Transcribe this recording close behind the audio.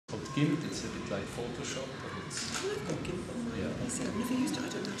GIMP, it's a bit like Photoshop, but it's... I've got GIMP on my PC. I've never used it, I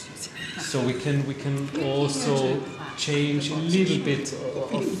don't know how to use it. So we can also change a little bit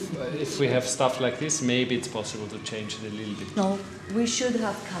of if we have stuff like this, maybe it's possible to change it a little bit. No, we should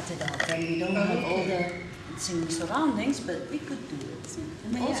have cut it out, and we don't have all the surroundings, but we could do it.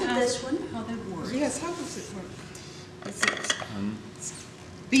 And also this one, how that works. Yes, how does it work? Is it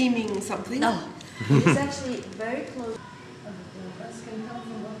beaming something? No, it's actually very close. The bus can come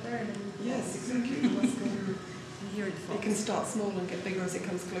from up there. Yes, exactly. The bus can, Here it it can start small and get bigger as it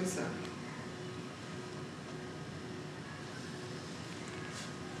comes closer.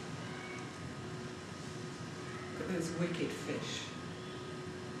 Look at those wicked fish.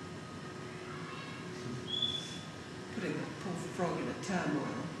 Putting that poor frog in a turmoil.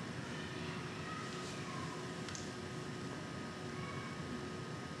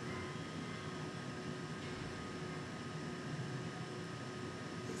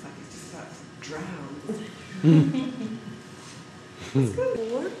 Looks like it's just about to drown. It's good.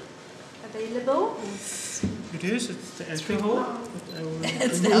 Door available. It is, it's the alcohol.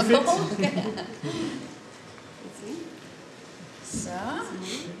 It's the alcohol. So,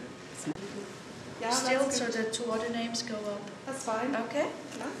 Yeah, still, that's so good. the two other names go up. That's fine. Okay.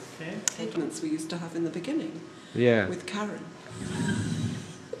 Yeah. Okay. Segments we used to have in the beginning Yeah. with Karen.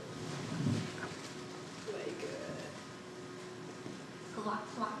 Very good.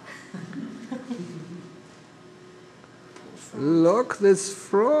 Look, this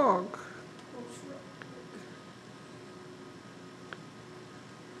frog.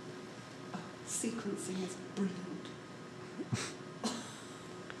 Sequencing is brilliant.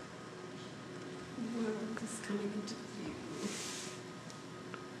 World is coming into view.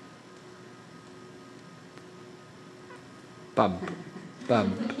 Bump.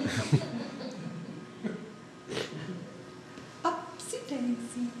 Bump. Upsy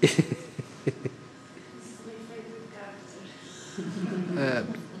daisy. This is my favorite character. Up.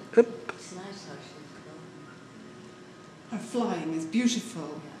 It's nice how she's Her flying is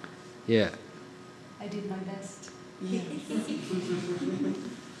beautiful. Yeah. I did my best. Yes.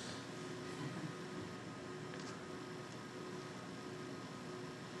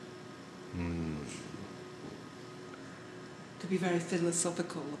 To be very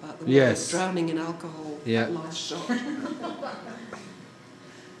philosophical about the world, Yes. drowning in alcohol, Yeah. that last shot.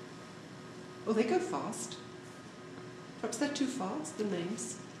 Oh, they go fast. Perhaps they're too fast, the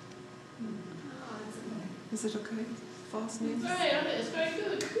names. Is it okay? Fast names? It's very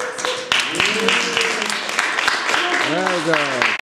good. Well done.